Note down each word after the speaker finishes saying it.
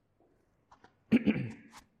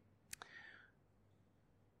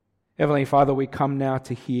Heavenly Father, we come now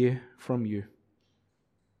to hear from you,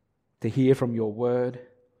 to hear from your word,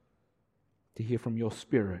 to hear from your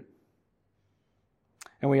Spirit.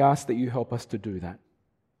 And we ask that you help us to do that.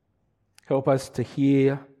 Help us to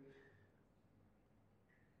hear.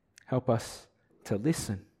 Help us to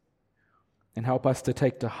listen. And help us to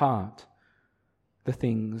take to heart the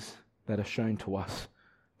things that are shown to us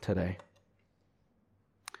today.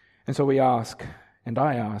 And so we ask, and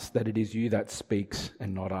I ask, that it is you that speaks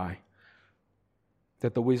and not I.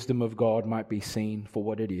 That the wisdom of God might be seen for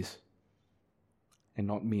what it is, and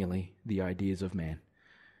not merely the ideas of man.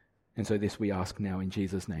 And so this we ask now in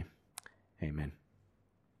Jesus' name. Amen.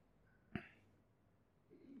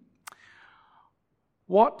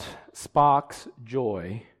 What sparks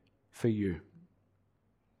joy for you?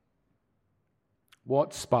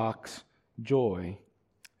 What sparks joy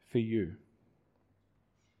for you?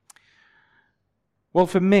 Well,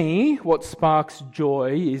 for me, what sparks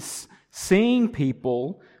joy is seeing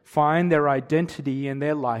people find their identity and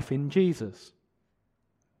their life in Jesus.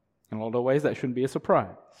 In a lot of ways, that shouldn't be a surprise.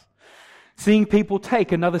 Seeing people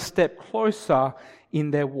take another step closer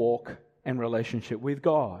in their walk and relationship with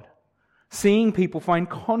God. Seeing people find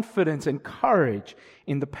confidence and courage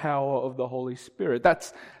in the power of the Holy Spirit.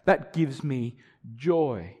 That gives me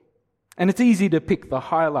joy. And it's easy to pick the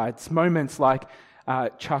highlights, moments like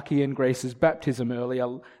Chucky and Grace's baptism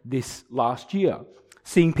earlier this last year.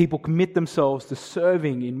 Seeing people commit themselves to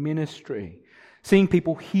serving in ministry. Seeing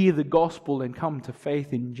people hear the gospel and come to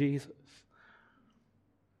faith in Jesus.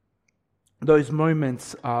 Those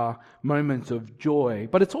moments are moments of joy,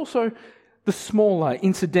 but it's also the smaller,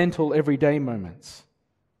 incidental, everyday moments.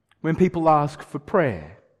 When people ask for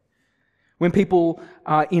prayer. When people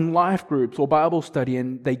are in life groups or Bible study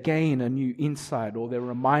and they gain a new insight or they're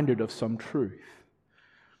reminded of some truth.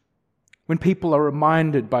 When people are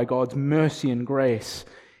reminded by God's mercy and grace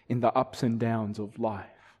in the ups and downs of life.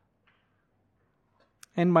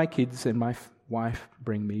 And my kids and my wife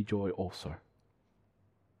bring me joy also.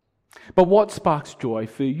 But what sparks joy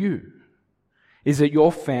for you? Is it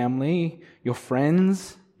your family, your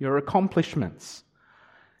friends, your accomplishments,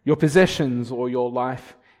 your possessions, or your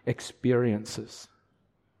life experiences?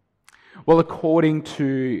 Well, according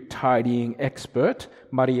to tidying expert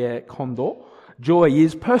Marie Kondo, joy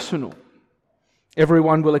is personal.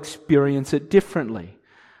 Everyone will experience it differently.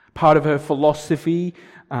 Part of her philosophy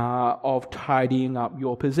of tidying up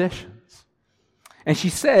your possessions. And she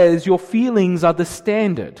says your feelings are the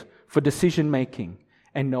standard for decision making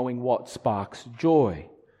and knowing what sparks joy.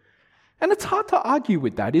 And it's hard to argue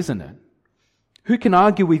with that, isn't it? Who can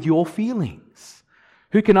argue with your feelings?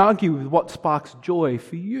 Who can argue with what sparks joy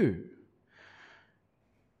for you?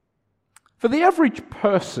 For the average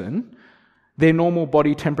person, their normal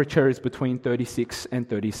body temperature is between 36 and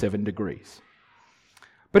 37 degrees.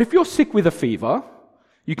 But if you're sick with a fever,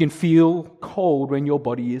 you can feel cold when your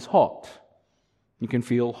body is hot. You can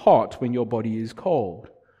feel hot when your body is cold.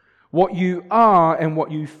 What you are and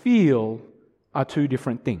what you feel are two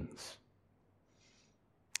different things.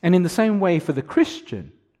 And in the same way for the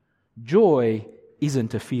Christian, joy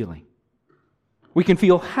isn't a feeling. We can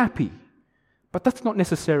feel happy, but that's not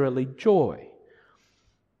necessarily joy.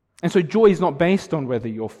 And so joy is not based on whether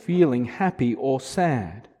you're feeling happy or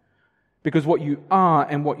sad, because what you are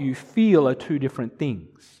and what you feel are two different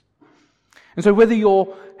things. And so whether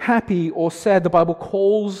you're happy or sad, the Bible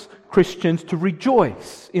calls Christians to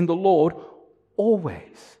rejoice in the Lord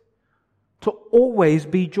always. To always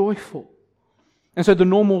be joyful. And so the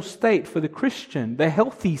normal state for the Christian, the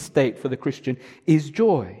healthy state for the Christian, is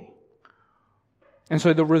joy. And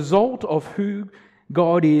so the result of who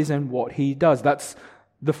God is and what He does, that's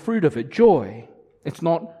the fruit of it, joy. It's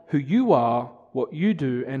not who you are, what you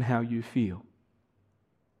do, and how you feel.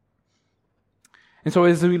 And so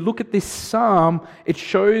as we look at this psalm, it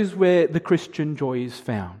shows where the Christian joy is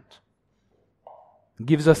found. It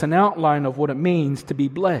gives us an outline of what it means to be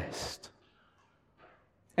blessed.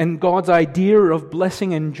 And God's idea of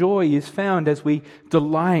blessing and joy is found as we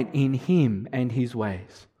delight in Him and His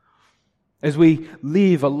ways. As we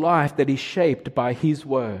live a life that is shaped by His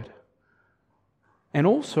Word. And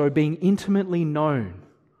also being intimately known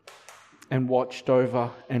and watched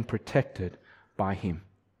over and protected by Him.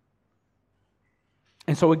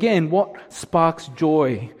 And so again, what sparks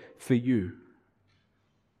joy for you?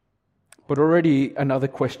 But already another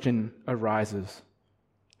question arises.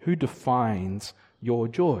 Who defines your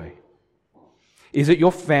joy? Is it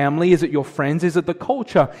your family? Is it your friends? Is it the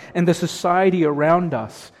culture and the society around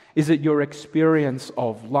us? Is it your experience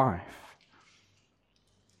of life?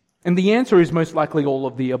 And the answer is most likely all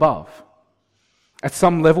of the above. At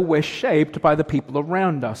some level, we're shaped by the people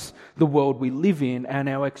around us, the world we live in, and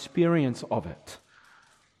our experience of it.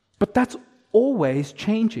 But that's always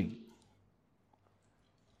changing.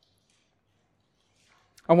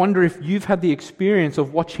 I wonder if you've had the experience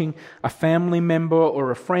of watching a family member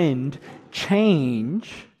or a friend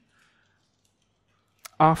change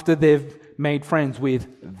after they've made friends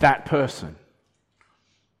with that person.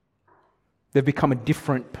 They've become a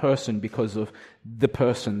different person because of the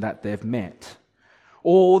person that they've met.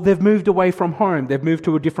 Or they've moved away from home, they've moved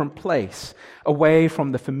to a different place, away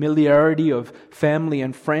from the familiarity of family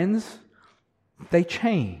and friends. They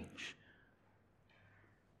change.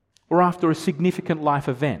 Or after a significant life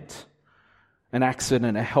event, an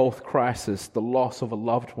accident, a health crisis, the loss of a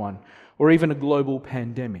loved one, or even a global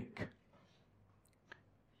pandemic.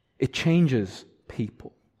 It changes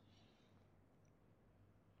people.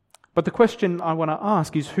 But the question I want to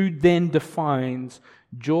ask is, who then defines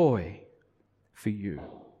joy for you?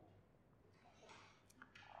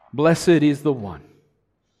 Blessed is the one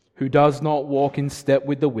who does not walk in step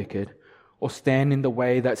with the wicked, or stand in the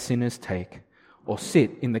way that sinners take, or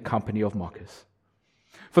sit in the company of mockers.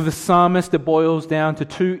 For the psalmist, it boils down to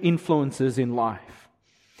two influences in life.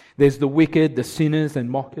 There's the wicked, the sinners and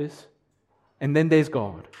mockers, and then there's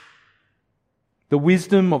God. The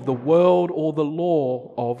wisdom of the world or the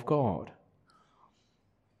law of God.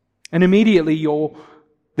 And immediately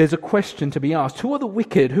there's a question to be asked. Who are the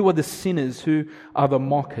wicked? Who are the sinners? Who are the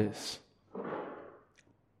mockers?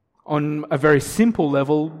 On a very simple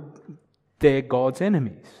level, they're God's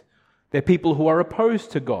enemies. They're people who are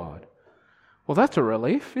opposed to God. Well, that's a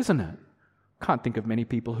relief, isn't it? Can't think of many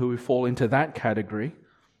people who fall into that category.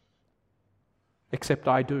 Except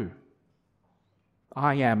I do.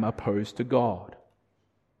 I am opposed to God.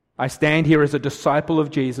 I stand here as a disciple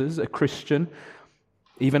of Jesus, a Christian,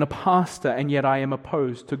 even a pastor, and yet I am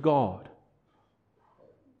opposed to God.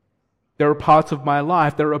 There are parts of my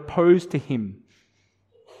life that are opposed to Him,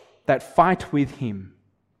 that fight with Him.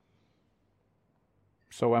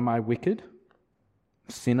 So am I wicked,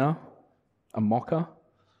 a sinner, a mocker?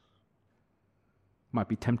 Might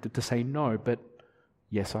be tempted to say no, but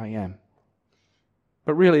yes, I am.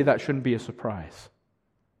 But really, that shouldn't be a surprise.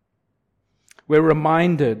 We're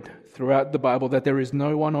reminded throughout the Bible that there is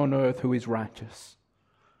no one on earth who is righteous.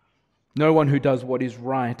 No one who does what is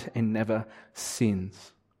right and never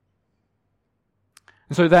sins.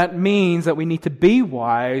 And so that means that we need to be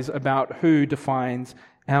wise about who defines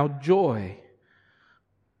our joy.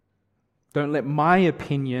 Don't let my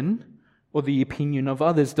opinion or the opinion of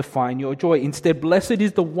others define your joy. Instead, blessed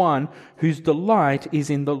is the one whose delight is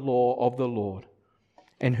in the law of the Lord,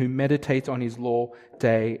 and who meditates on His law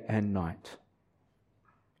day and night.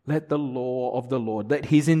 Let the law of the Lord, let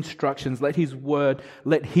His instructions, let His word,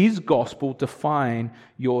 let His gospel define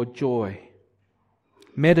your joy.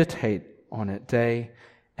 Meditate on it day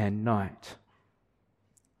and night.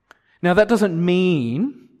 Now, that doesn't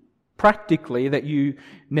mean practically that you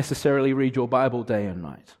necessarily read your Bible day and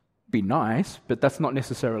night. Be nice, but that's not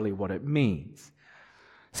necessarily what it means.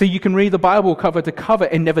 See, you can read the Bible cover to cover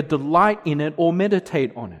and never delight in it or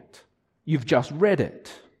meditate on it. You've just read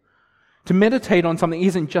it. To meditate on something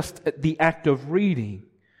isn't just the act of reading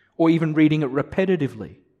or even reading it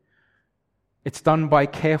repetitively. It's done by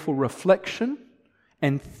careful reflection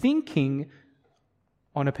and thinking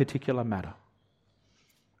on a particular matter.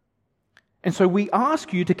 And so we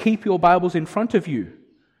ask you to keep your Bibles in front of you,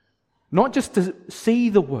 not just to see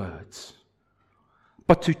the words,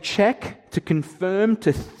 but to check, to confirm,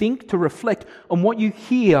 to think, to reflect on what you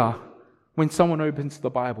hear when someone opens the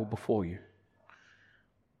Bible before you.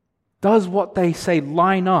 Does what they say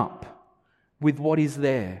line up with what is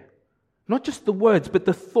there? Not just the words, but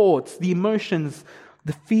the thoughts, the emotions,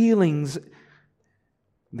 the feelings,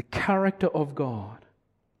 the character of God.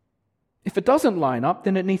 If it doesn't line up,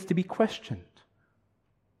 then it needs to be questioned,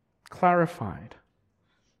 clarified.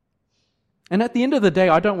 And at the end of the day,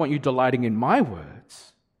 I don't want you delighting in my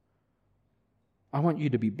words. I want you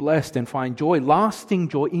to be blessed and find joy, lasting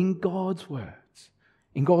joy in God's words,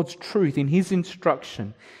 in God's truth, in His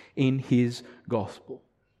instruction, in His gospel.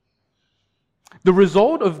 The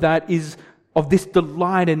result of that is, of this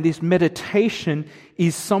delight and this meditation,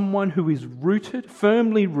 is someone who is rooted,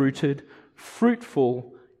 firmly rooted,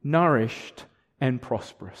 fruitful, nourished, and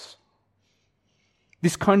prosperous.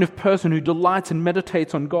 This kind of person who delights and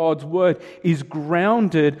meditates on God's word is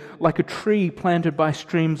grounded like a tree planted by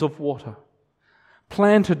streams of water,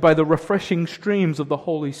 planted by the refreshing streams of the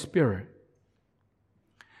Holy Spirit.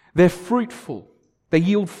 They're fruitful. They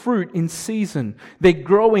yield fruit in season. They're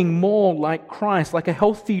growing more like Christ, like a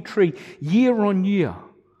healthy tree. Year on year,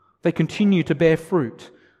 they continue to bear fruit,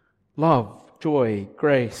 love, joy,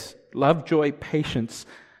 grace, love, joy, patience.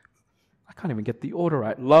 I can't even get the order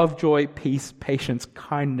right. Love, joy, peace, patience,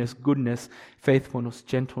 kindness, goodness, faithfulness,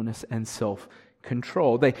 gentleness, and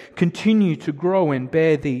self-control. They continue to grow and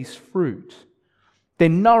bear these fruit. They're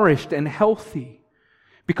nourished and healthy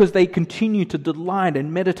because they continue to delight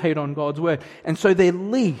and meditate on God's word. And so their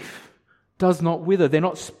leaf does not wither. They're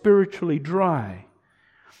not spiritually dry.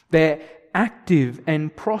 They're active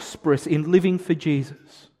and prosperous in living for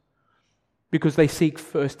Jesus because they seek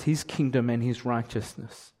first His kingdom and His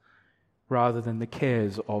righteousness rather than the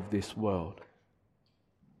cares of this world.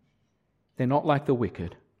 They're not like the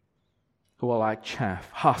wicked, who are like chaff,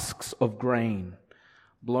 husks of grain,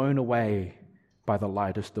 blown away by the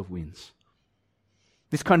lightest of winds.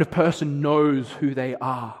 This kind of person knows who they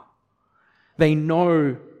are. They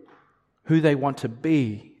know who they want to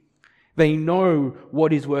be. They know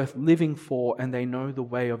what is worth living for, and they know the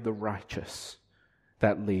way of the righteous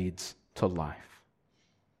that leads to life.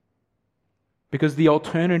 Because the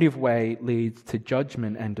alternative way leads to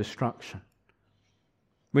judgment and destruction.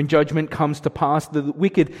 When judgment comes to pass, the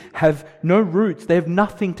wicked have no roots. They have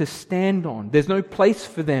nothing to stand on. There's no place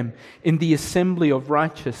for them in the assembly of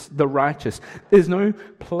the righteous. There's no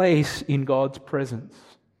place in God's presence.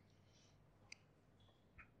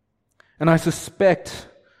 And I suspect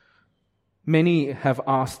many have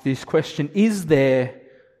asked this question, is there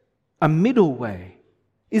a middle way?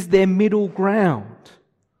 Is there middle ground?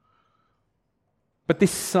 But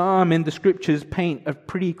this psalm and the scriptures paint a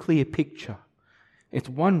pretty clear picture. It's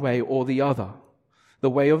one way or the other. The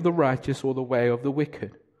way of the righteous or the way of the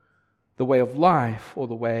wicked. The way of life or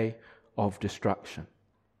the way of destruction.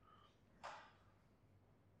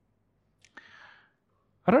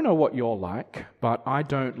 I don't know what you're like, but I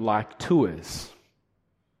don't like tours.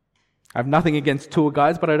 I have nothing against tour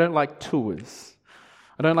guides, but I don't like tours.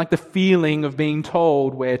 I don't like the feeling of being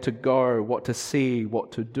told where to go, what to see,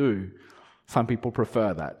 what to do. Some people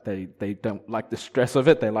prefer that. They don't like the stress of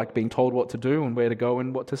it. They like being told what to do and where to go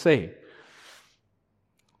and what to see.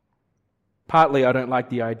 Partly, I don't like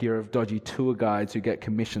the idea of dodgy tour guides who get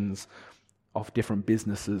commissions off different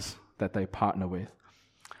businesses that they partner with.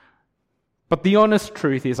 But the honest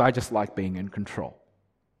truth is I just like being in control.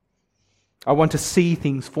 I want to see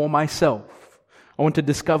things for myself. I want to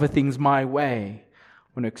discover things my way. I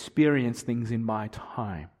want to experience things in my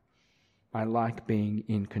time. I like being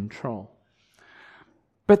in control.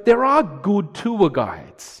 But there are good tour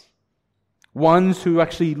guides. Ones who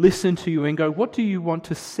actually listen to you and go, what do you want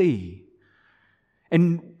to see?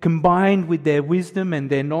 And combined with their wisdom and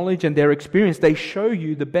their knowledge and their experience, they show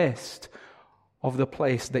you the best of the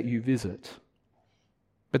place that you visit.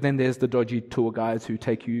 But then there's the dodgy tour guides who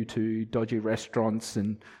take you to dodgy restaurants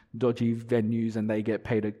and dodgy venues, and they get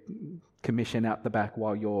paid a commission out the back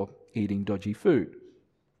while you're eating dodgy food.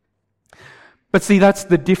 But see, that's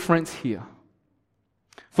the difference here.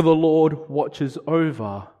 For the Lord watches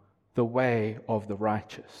over the way of the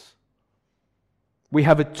righteous. We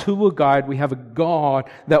have a tour guide, we have a God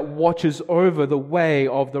that watches over the way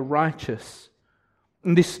of the righteous.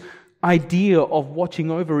 And this idea of watching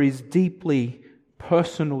over is deeply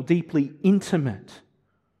personal, deeply intimate.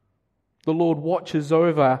 The Lord watches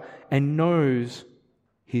over and knows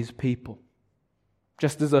His people.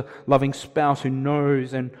 Just as a loving spouse who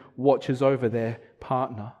knows and watches over their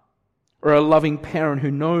partner. Or a loving parent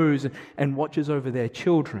who knows and watches over their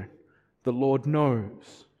children. The Lord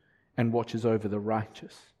knows and watches over the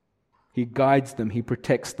righteous. He guides them, He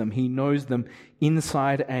protects them, He knows them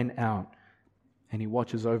inside and out. And He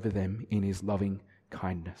watches over them in His loving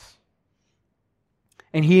kindness.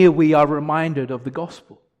 And here we are reminded of the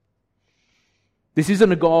gospel. This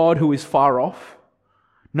isn't a God who is far off.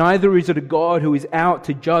 Neither is it a God who is out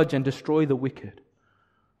to judge and destroy the wicked.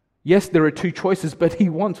 Yes, there are two choices, but He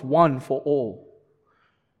wants one for all.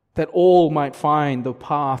 That all might find the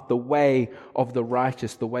path, the way of the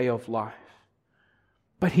righteous, the way of life.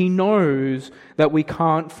 But He knows that we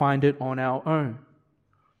can't find it on our own.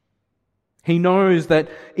 He knows that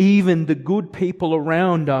even the good people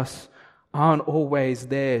around us aren't always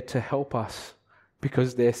there to help us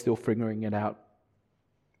because they're still figuring it out.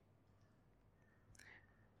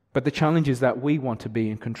 But the challenge is that we want to be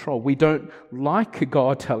in control. We don't like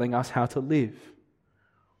God telling us how to live.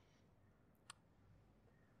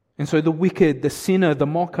 And so the wicked, the sinner, the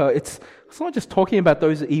mocker, it's not just talking about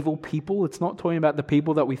those evil people. It's not talking about the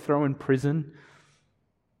people that we throw in prison.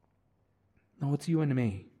 No, it's you and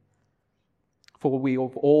me. For we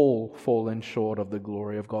have all fallen short of the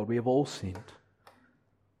glory of God. We have all sinned.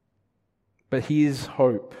 But His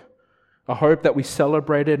hope, a hope that we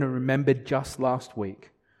celebrated and remembered just last week,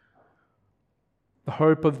 the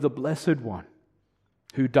hope of the Blessed One,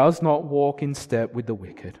 who does not walk in step with the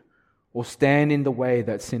wicked, or stand in the way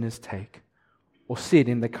that sinners take, or sit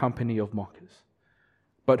in the company of mockers,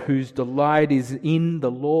 but whose delight is in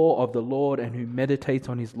the law of the Lord, and who meditates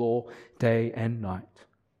on his law day and night.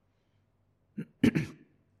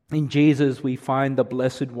 In Jesus, we find the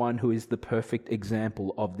Blessed One who is the perfect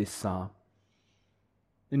example of this psalm.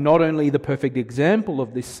 And not only the perfect example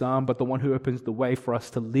of this psalm, but the one who opens the way for us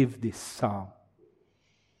to live this psalm.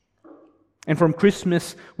 And from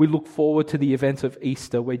Christmas, we look forward to the events of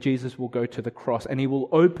Easter, where Jesus will go to the cross and he will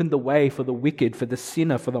open the way for the wicked, for the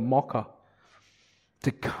sinner, for the mocker,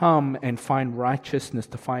 to come and find righteousness,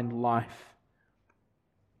 to find life.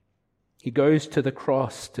 He goes to the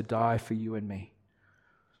cross to die for you and me.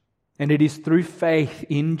 And it is through faith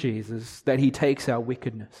in Jesus that he takes our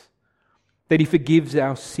wickedness, that he forgives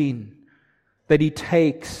our sin, that he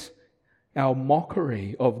takes our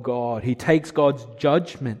mockery of God. He takes God's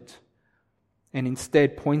judgment and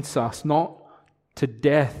instead points us not to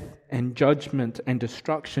death and judgment and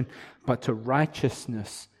destruction, but to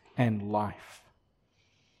righteousness and life.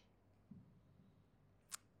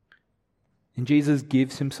 And Jesus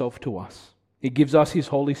gives himself to us. He gives us his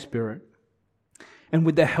Holy Spirit. And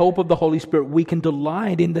with the help of the Holy Spirit, we can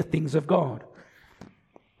delight in the things of God.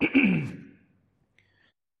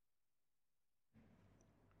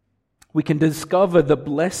 We can discover the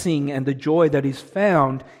blessing and the joy that is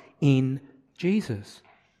found in Jesus.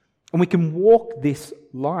 And we can walk this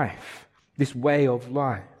life, this way of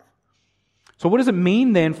life. So what does it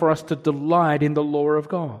mean then for us to delight in the law of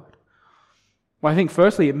God? Well, I think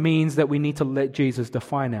firstly it means that we need to let Jesus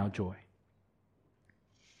define our joy.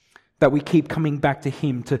 That we keep coming back to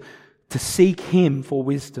him, to seek him for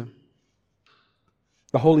wisdom.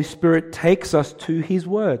 The Holy Spirit takes us to his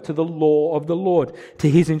word, to the law of the Lord, to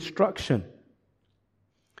his instruction.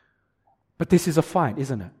 But this is a fight,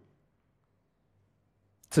 isn't it?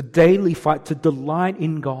 It's a daily fight to delight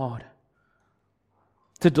in God,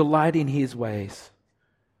 to delight in his ways.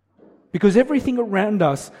 Because everything around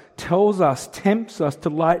us tells us, tempts us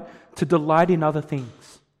to delight in other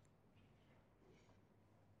things.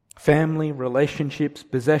 Family, relationships,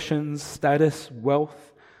 possessions, status,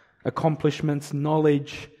 wealth, accomplishments,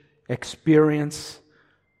 knowledge, experience,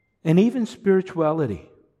 and even spirituality.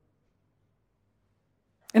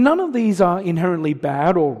 And none of these are inherently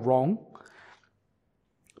bad or wrong,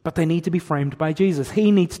 but they need to be framed by Jesus.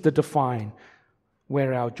 He needs to define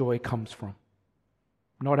where our joy comes from,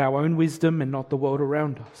 not our own wisdom and not the world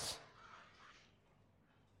around us.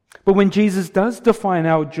 But when Jesus does define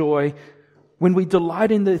our joy, when we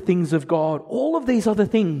delight in the things of God, all of these other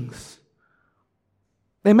things,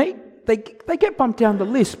 they get bumped down the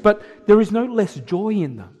list, but there is no less joy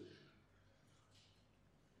in them.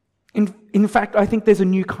 In fact, I think there's a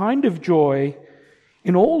new kind of joy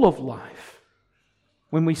in all of life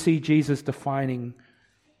when we see Jesus defining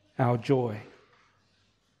our joy.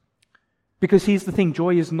 Because here's the thing,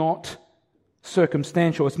 joy is not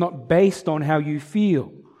circumstantial. It's not based on how you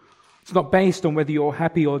feel. It's not based on whether you're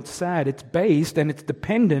happy or sad. It's based and it's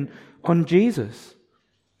dependent on Jesus.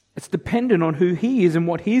 It's dependent on who he is and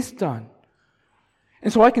what he's done.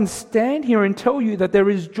 And so I can stand here and tell you that there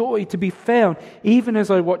is joy to be found even as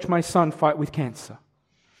I watch my son fight with cancer.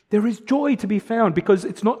 There is joy to be found because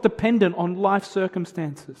it's not dependent on life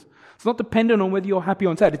circumstances. It's not dependent on whether you're happy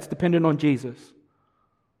or sad. It's dependent on Jesus.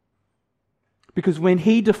 Because when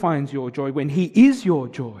he defines your joy, when he is your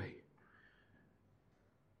joy,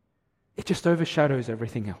 it just overshadows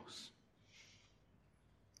everything else.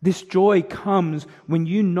 This joy comes when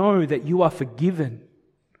you know that you are forgiven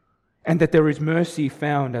and that there is mercy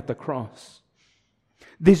found at the cross.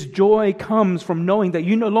 This joy comes from knowing that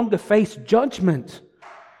you no longer face judgment,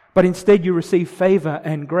 but instead you receive favor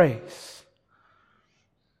and grace.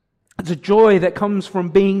 It's a joy that comes from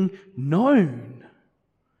being known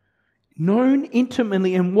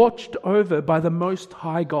intimately and watched over by the Most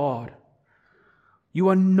High God. You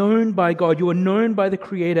are known by God. You are known by the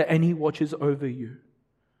Creator, and he watches over you.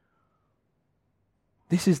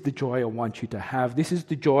 This is the joy I want you to have. This is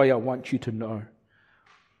the joy I want you to know.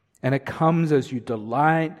 And it comes as you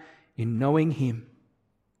delight in knowing him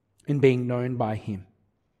and being known by him.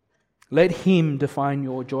 Let him define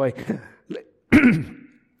your joy.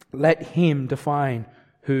 Let him define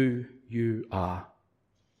who you are.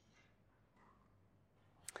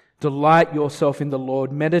 Delight yourself in the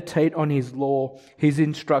Lord. Meditate on his law, his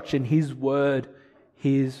instruction, his word,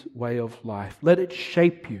 his way of life. Let it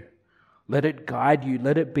shape you. Let it guide you.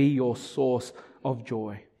 Let it be your source of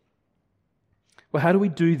joy. Well, how do we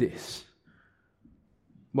do this?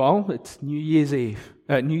 Well, it's New Year's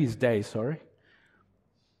Day,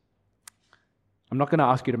 I'm not going to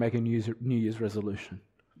ask you to make a New Year's resolution.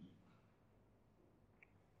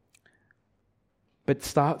 But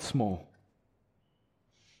start small.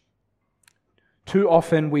 Too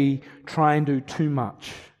often we try and do too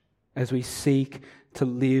much as we seek to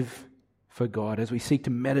live for God, as we seek to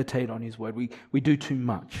meditate on His Word. We do too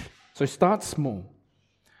much. So start small.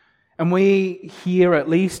 And we here at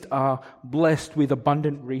least are blessed with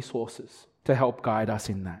abundant resources to help guide us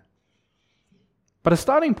in that. But a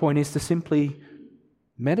starting point is to simply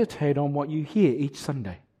meditate on what you hear each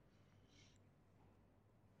Sunday.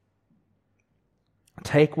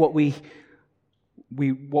 Take what we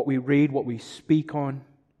read, what we speak on,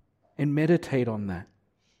 and meditate on that.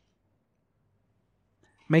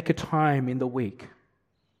 Make a time in the week,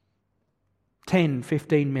 10,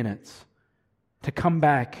 15 minutes, to come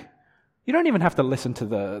back. You don't even have to listen to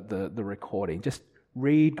the recording. Just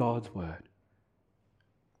read God's Word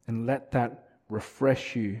and let that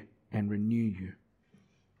refresh you and renew you.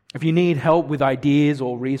 If you need help with ideas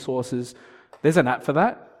or resources, there's an app for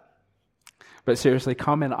that. But seriously,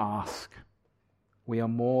 come and ask. We are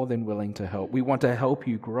more than willing to help. We want to help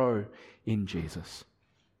you grow in Jesus.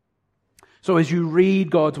 So as you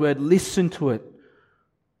read God's Word, listen to it.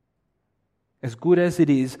 As good as it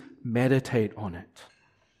is, meditate on it.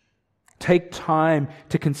 Take time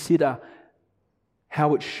to consider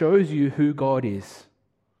how it shows you who God is.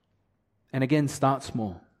 And again, start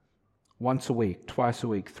small. Once a week, twice a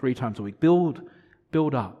week, 3 times a week. Build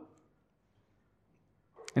up.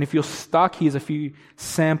 And if you're stuck, here's a few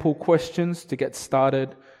sample questions to get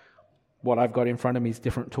started. What I've got in front of me is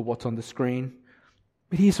different to what's on the screen.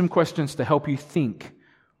 But here's some questions to help you think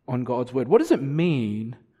on God's Word. What does it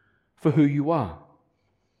mean for who you are?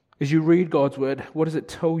 As you read God's Word, what does it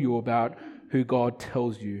tell you about who God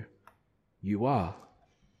tells you you are?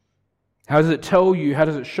 How does it tell you, how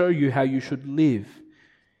does it show you how you should live?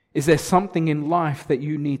 Is there something in life that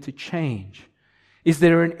you need to change? Is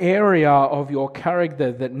there an area of your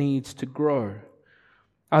character that needs to grow?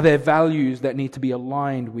 Are there values that need to be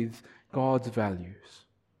aligned with God's values?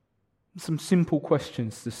 Some simple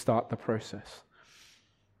questions to start the process.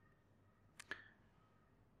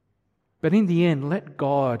 But in the end, let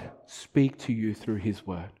God speak to you through His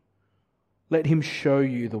Word. Let Him show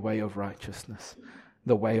you the way of righteousness,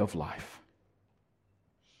 the way of life.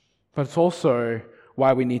 But it's also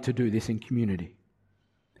why we need to do this in community.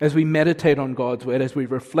 As we meditate on God's Word, as we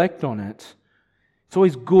reflect on it, it's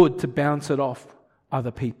always good to bounce it off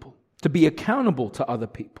other people, to be accountable to other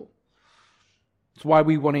people. It's why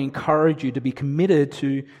we want to encourage you to be committed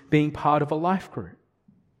to being part of a life group.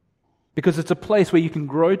 Because it's a place where you can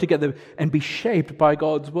grow together and be shaped by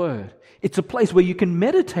God's Word. It's a place where you can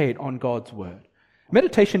meditate on God's Word.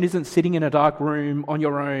 Meditation isn't sitting in a dark room on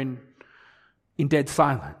your own in dead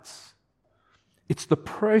silence. It's the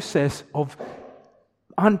process of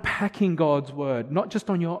unpacking God's Word, not just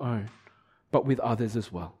on your own, but with others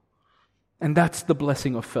as well. And that's the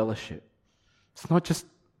blessing of fellowship. It's not just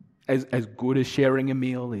as good as sharing a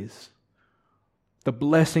meal is. The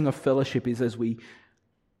blessing of fellowship is as we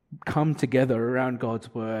come together around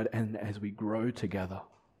God's Word and as we grow together,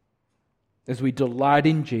 as we delight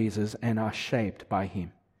in Jesus and are shaped by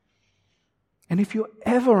Him. And if you're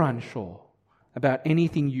ever unsure about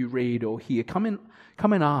anything you read or hear, come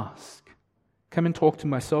and ask. Come and talk to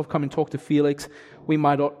myself, come and talk to Felix. We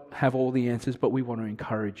might not have all the answers, but we want to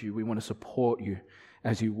encourage you. We want to support you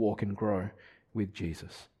as you walk and grow with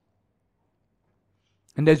Jesus.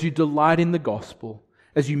 And as you delight in the gospel,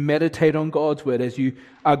 as you meditate on God's Word, as you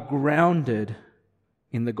are grounded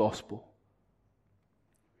in the gospel,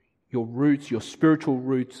 your roots, your spiritual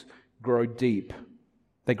roots grow deep.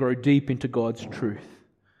 They grow deep into God's truth.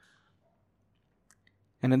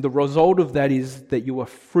 And then the result of that is that you are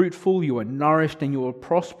fruitful, you are nourished, and you are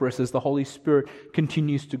prosperous as the Holy Spirit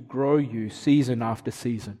continues to grow you season after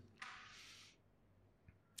season.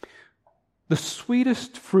 The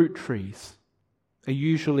sweetest fruit trees are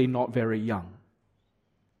usually not very young.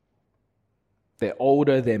 They're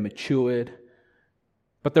older, they're matured,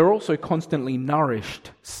 but they're also constantly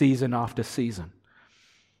nourished season after season.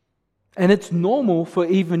 And it's normal for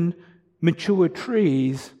even mature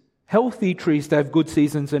trees, healthy trees, to have good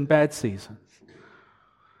seasons and bad seasons.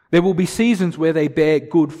 There will be seasons where they bear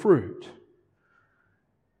good fruit,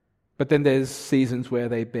 but then there's seasons where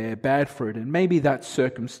they bear bad fruit, and maybe that's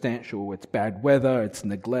circumstantial. It's bad weather, it's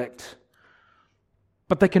neglect.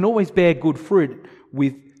 But they can always bear good fruit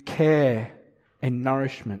with care and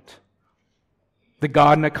nourishment. The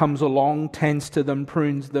gardener comes along, tends to them,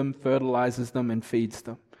 prunes them, fertilizes them, and feeds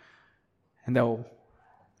them. And they'll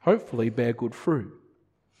hopefully bear good fruit.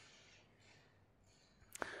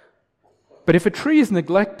 But if a tree is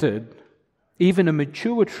neglected, even a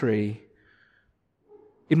mature tree,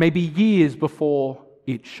 it may be years before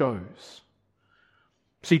it shows.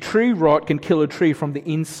 See, tree rot can kill a tree from the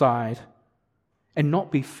inside and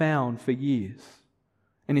not be found for years,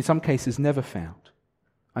 and in some cases never found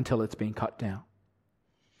until it's been cut down.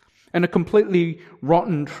 And a completely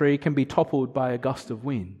rotten tree can be toppled by a gust of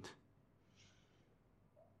wind.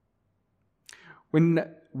 When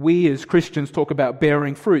we as Christians talk about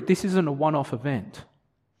bearing fruit, this isn't a one-off event.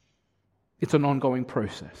 It's an ongoing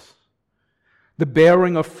process. The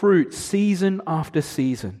bearing of fruit season after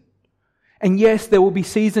season. And yes, there will be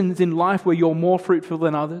seasons in life where you're more fruitful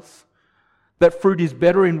than others. That fruit is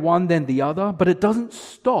better in one than the other, but it doesn't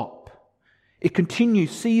stop. It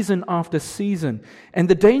continues season after season. And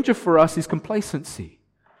the danger for us is complacency.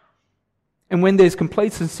 And when there's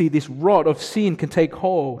complacency, this rot of sin can take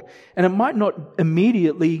hold, and it might not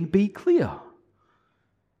immediately be clear.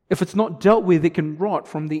 If it's not dealt with, it can rot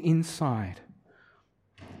from the inside.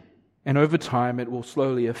 And over time, it will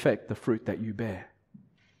slowly affect the fruit that you bear.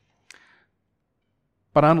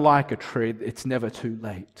 But unlike a tree, it's never too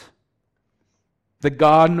late. The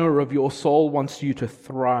gardener of your soul wants you to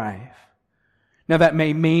thrive. Now that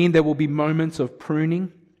may mean there will be moments of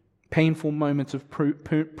pruning, painful moments of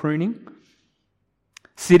pruning,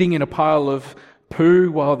 sitting in a pile of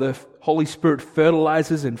poo while the Holy Spirit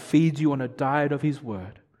fertilizes and feeds you on a diet of His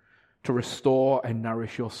Word to restore and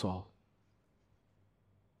nourish your soul.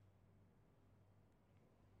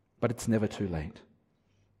 But it's never too late.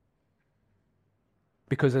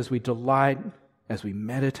 Because as we delight, as we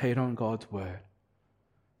meditate on God's Word,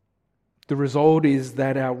 the result is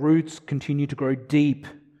that our roots continue to grow deep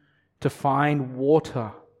to find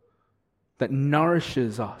water that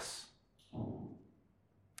nourishes us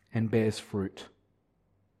and bears fruit.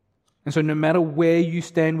 And so no matter where you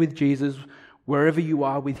stand with Jesus, wherever you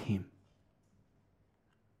are with Him,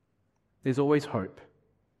 there's always hope.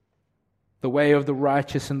 The way of the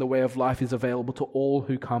righteous and the way of life is available to all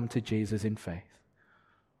who come to Jesus in faith.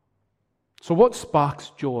 So what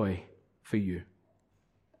sparks joy for you?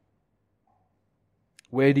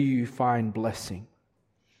 Where do you find blessing?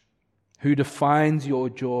 Who defines your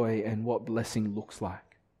joy and what blessing looks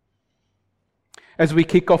like? As we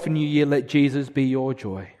kick off a new year, let Jesus be your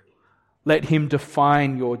joy. Let Him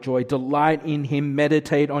define your joy. Delight in Him,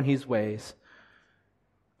 meditate on His ways.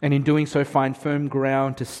 And in doing so, find firm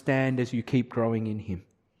ground to stand as you keep growing in Him.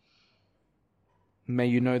 May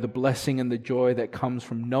you know the blessing and the joy that comes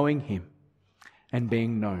from knowing Him and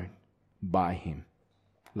being known by Him.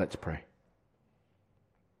 Let's pray.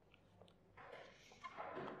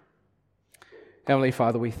 Heavenly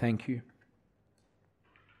Father, we thank You.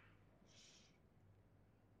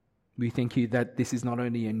 We thank You that this is not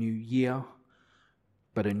only a new year,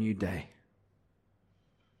 but a new day.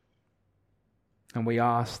 And we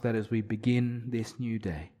ask that as we begin this new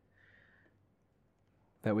day,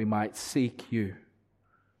 that we might seek You,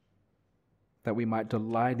 that we might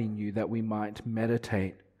delight in You, that we might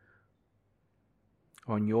meditate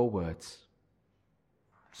on Your words,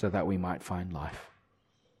 so that we might find life.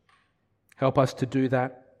 Help us to do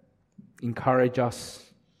that. Encourage us.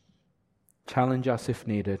 Challenge us if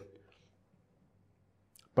needed.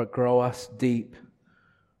 But grow us deep.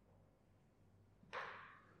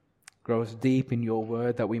 Grow us deep in Your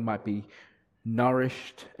word, that we might be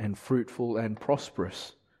nourished and fruitful and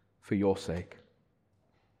prosperous for Your sake.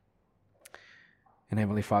 And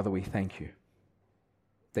Heavenly Father, we thank You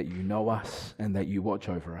that You know us and that You watch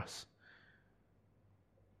over us.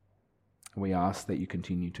 And we ask that You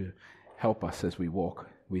continue to help us as we walk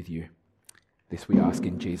with You. This we ask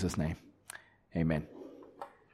in Jesus' name. Amen.